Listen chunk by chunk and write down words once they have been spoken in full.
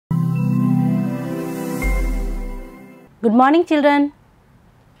Good morning, children.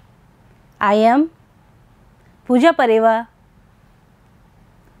 I am Pooja Pareva.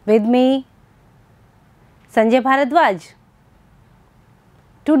 With me, Sanjay Bharadwaj.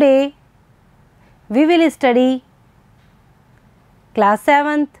 Today, we will study Class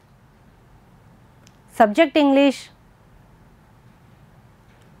 7th, Subject English,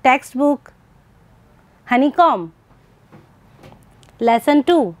 Textbook, Honeycomb, Lesson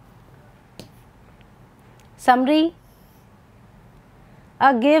 2. Summary: a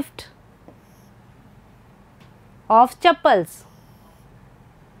gift of Chappals.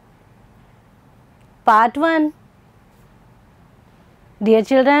 Part 1. Dear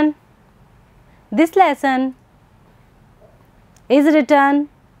children, this lesson is written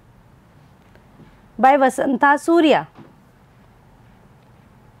by Vasanta Surya.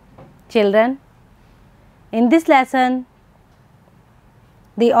 Children, in this lesson,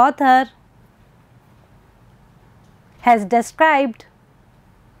 the author has described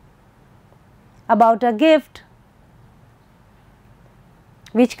about a gift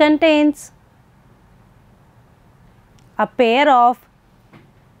which contains a pair of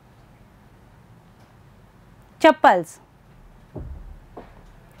chappals.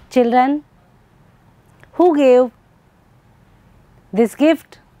 Children, who gave this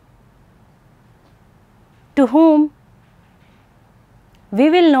gift, to whom, we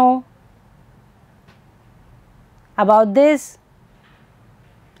will know about this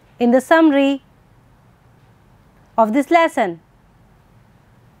in the summary of this lesson.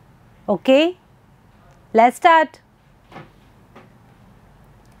 Okay, let's start.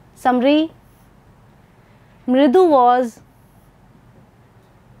 Summary: Mridu was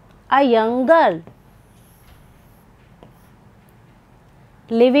a young girl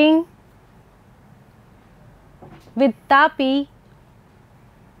living with Tapi,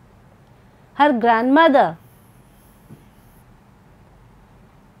 her grandmother,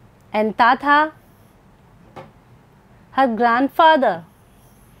 and Tatha, her grandfather.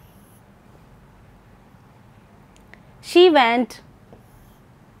 She went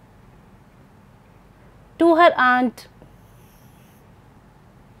to her aunt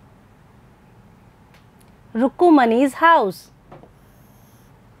Rukumani's house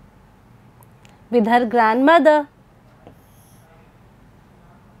with her grandmother.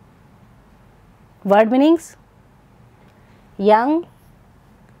 Word meanings: young,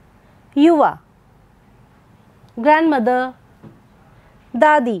 yuva, grandmother,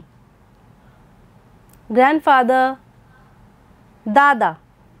 dadi, grandfather, dada,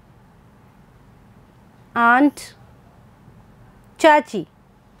 aunt, chachi.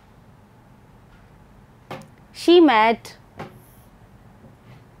 She met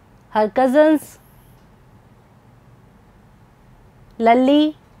her cousins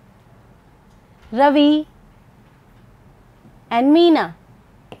Lalli, Ravi and Meena.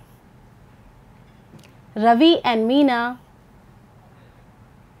 Ravi and Meena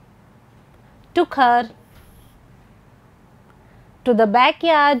took her to the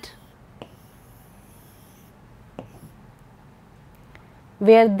backyard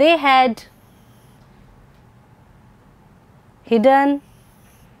where they had hidden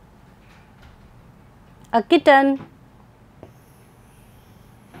a kitten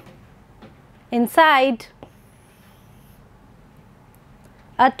inside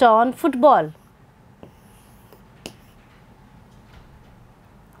a torn football.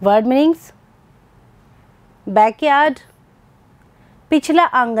 Word meanings: backyard, पिछला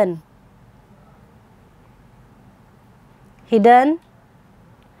आंगन, hidden,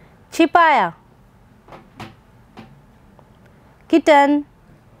 छिपाया, kitten,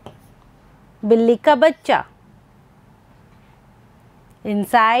 बिल्ली का बच्चा,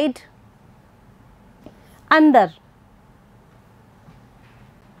 inside, अंदर.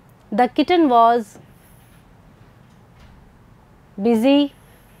 The kitten was busy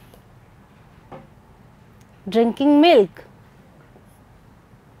drinking milk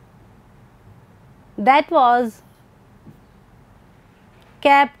that was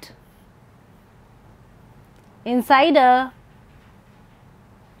kept inside a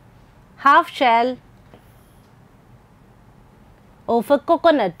half shell of a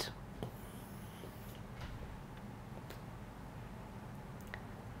coconut.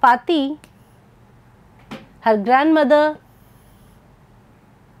 Pati, her grandmother,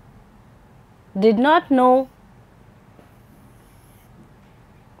 did not know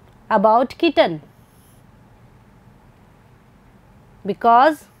about kitten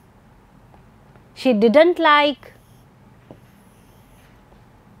because she didn't like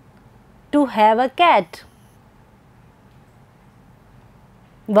to have a cat.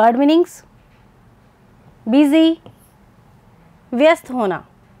 Word meanings: busy, व्यस्त होना,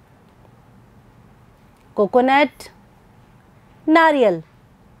 coconut नारियल,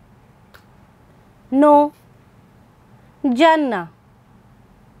 no जानना,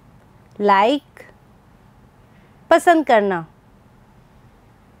 like पसंद करना।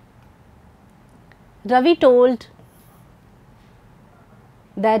 Ravi told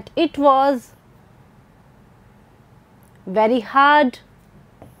that it was very hard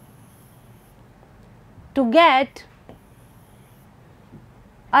to get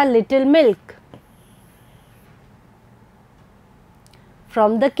a little milk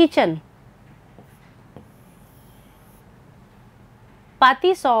from the kitchen.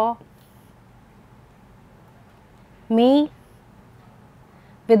 Pati saw me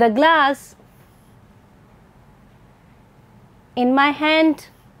with a glass in my hand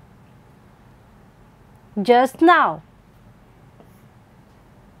just now.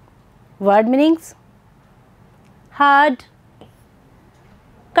 Word meanings: hard,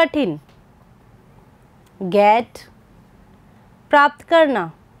 कठिन, get प्राप्त करना,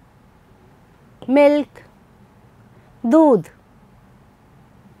 milk दूध,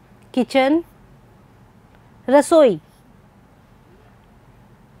 kitchen रसोई।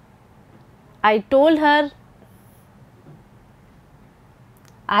 I told her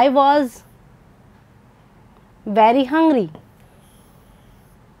I was very hungry.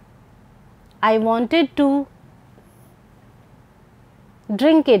 I wanted to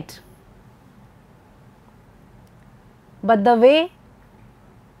drink it, but the way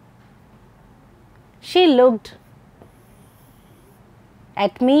she looked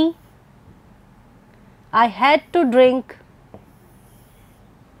at me, I had to drink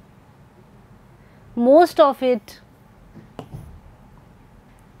most of it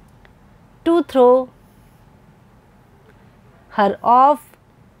to throw her off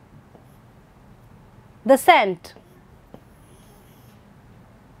the scent.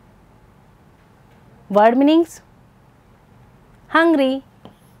 Word meanings: hungry,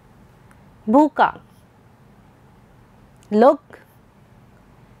 भूखा, look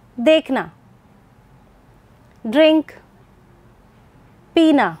देखना, drink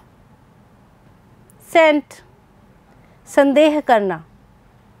पीना, scent संदेह करना।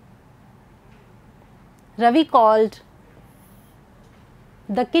 Ravi called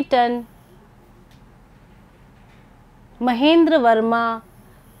the kitten Mahendra Verma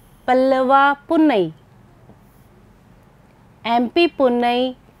Pallava Punnai, MP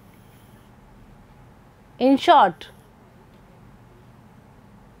Punnai in short.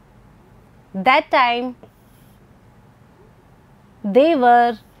 That time they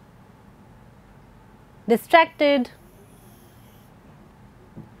were distracted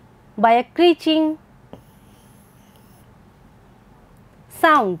by a screeching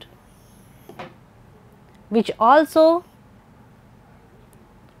sound, which also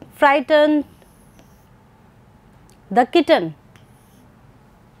frightened the kitten.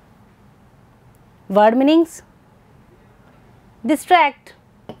 Word meanings: distract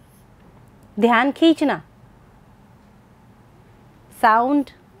ध्यान खींचना,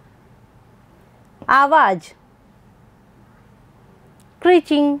 sound आवाज,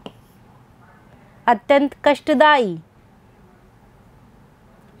 screeching अत्यंत कष्टदायी,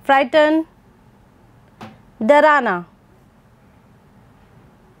 frighten डराना।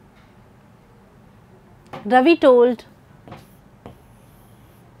 Ravi told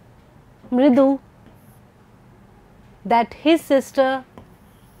Mridu that his sister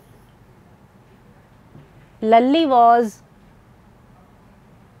Lalli was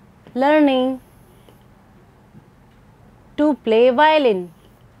learning to play violin.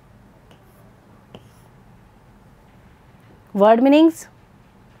 Word meanings: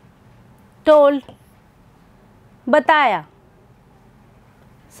 told बताया,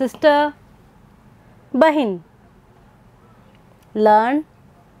 sister बहन, learn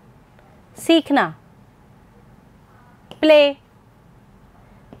सीखना, play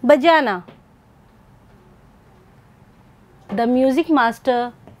बजाना। The music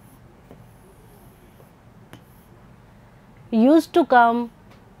master used to come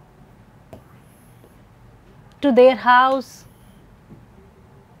to their house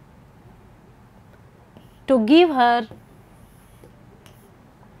to give her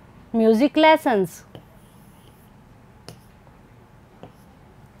music lessons.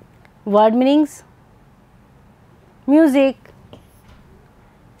 Word meanings: music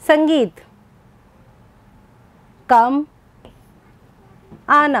संगीत, come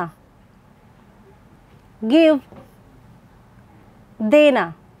आना, give देना,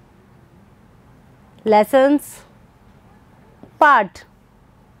 lessons पाठ।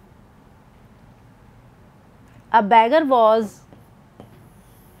 A beggar was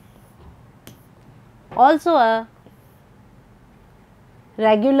also a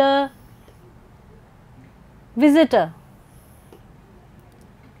regular visitor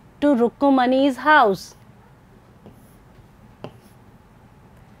to Rukkumani's house.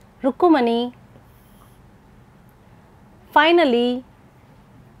 Rukkumani finally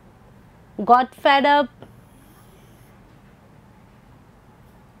got fed up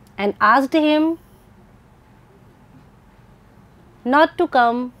and asked him not to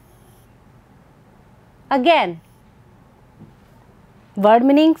come again. Word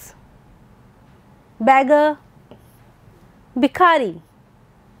meanings: beggar, Bhikhari,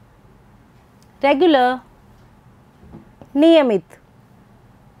 regular, Niyamit,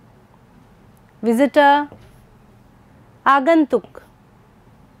 visitor, Agantuk,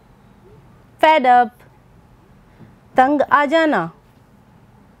 fed up, Tang aa jana.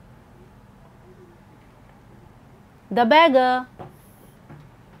 The beggar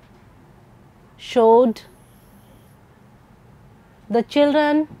showed the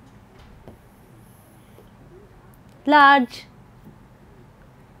children large,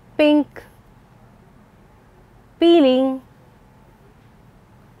 pink, peeling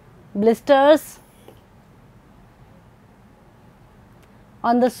blisters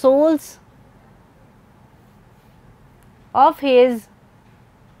on the soles of his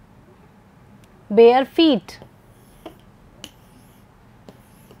bare feet.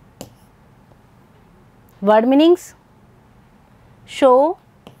 Word meanings: show,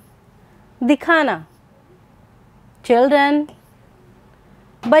 dikhana, children,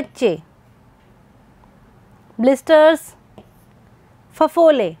 bacche, blisters,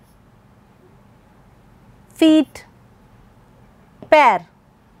 fafole, feet, pair.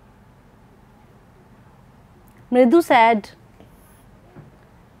 Mridu said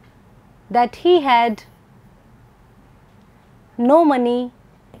that he had no money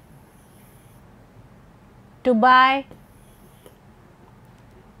to buy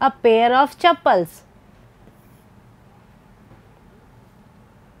a pair of chappals.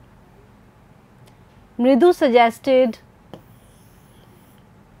 Mridu suggested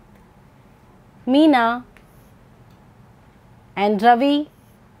Meena and Ravi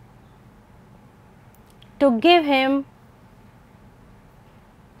to give him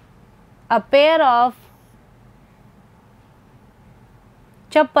a pair of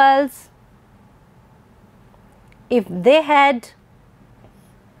chappals if they had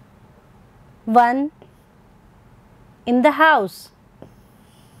one in the house.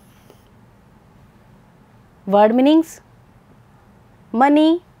 Word meanings: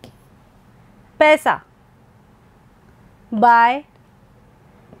 money, पैसा, buy,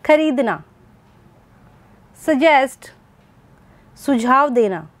 खरीदना, suggest, सुझाव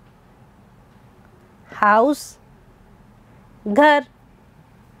देना, house, घर.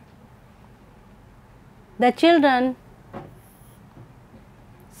 The children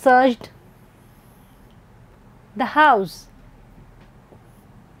searched the house,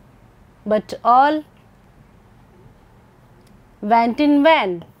 but all went in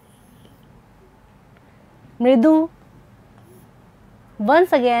vain. Mridu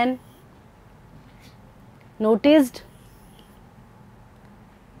once again noticed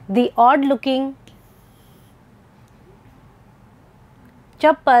the odd-looking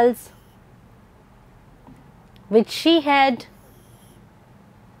chappals which she had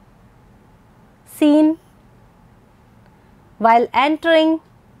seen while entering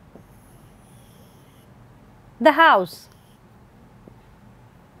the house.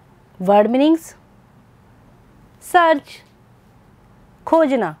 Word meanings: search,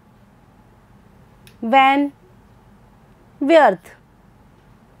 खोजना, vain, व्यर्थ,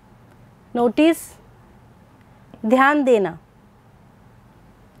 notice, ध्यान देना,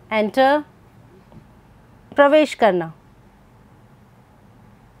 enter, प्रवेश करना.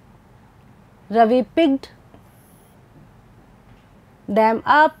 Ravi picked them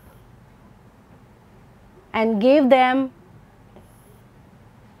up and gave them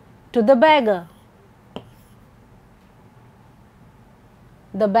to the beggar.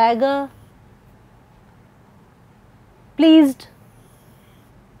 The beggar, pleased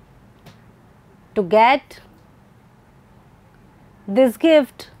to get this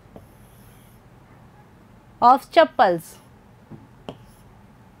gift of chappals,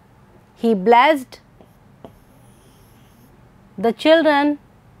 he blessed the children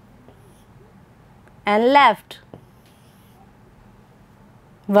and left.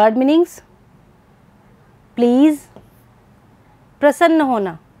 Word meanings: please, प्रसन्न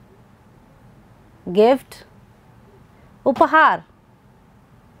होना, gift, उपहार,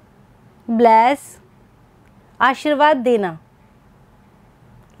 bless, आशीर्वाद देना,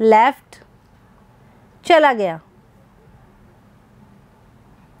 left, चला गया.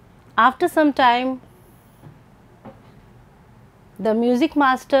 After some time, the music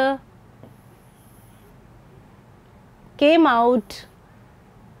master came out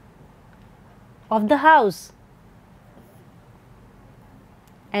of the house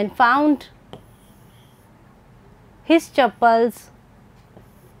and found his chappals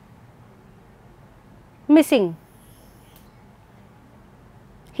missing.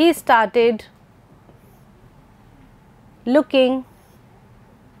 He started looking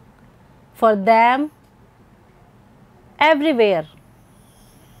for them everywhere.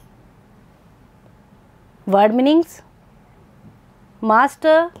 Word meanings: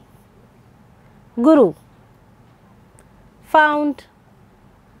 master, guru. Found,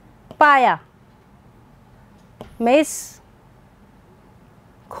 पाया. Miss,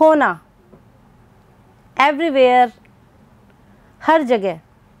 खोना. Everywhere, हर जगह.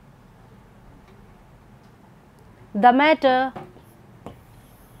 The matter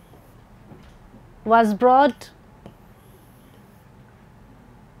was brought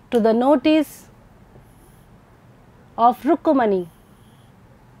to the notice of Rukmani.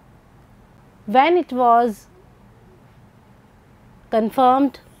 When it was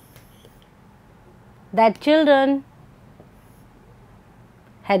confirmed that children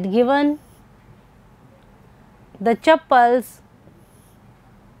had given the chappals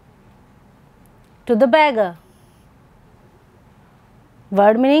to the beggar.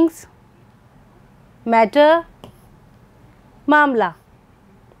 Word meanings: matter, मामला.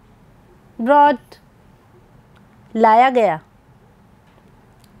 Brought, लाया गया.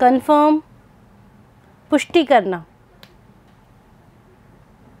 Confirm, पुष्टि करना.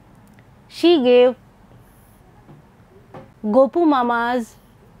 She gave Gopu Mama's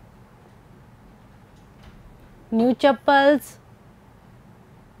new chappals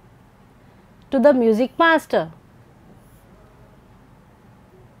to the music master.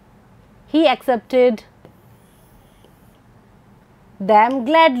 He accepted them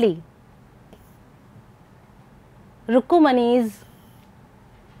gladly. Rukmani's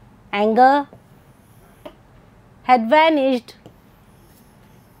anger had vanished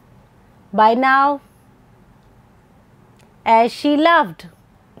by now, as she loved.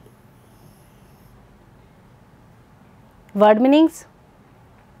 Word meanings: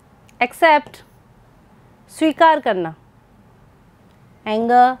 accept, स्वीकार करना.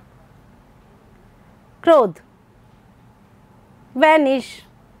 Anger, क्रोध. Vanish,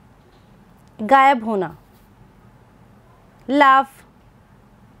 गायब होना. Laugh,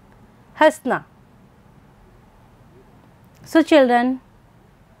 हंसना. So children,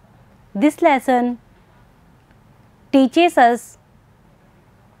 this lesson teaches us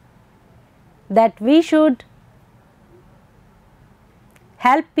that we should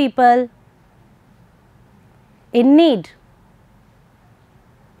help people in need.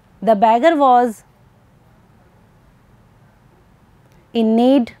 The beggar was in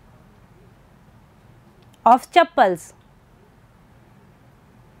need of chappals.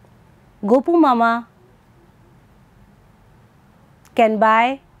 Gopu Mama can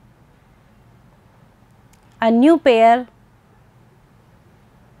buy a new pair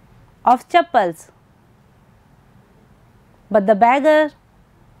of chappals, but the beggar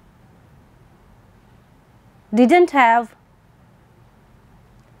didn't have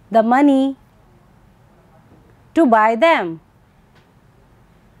the money to buy them.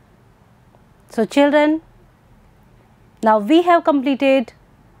 So children, now we have completed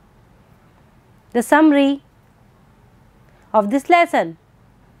the summary of this lesson.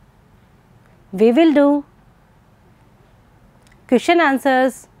 We will do question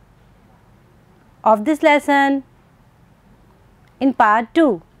answers of this lesson in part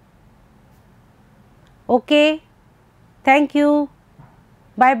 2. Okay, thank you.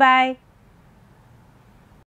 Bye bye.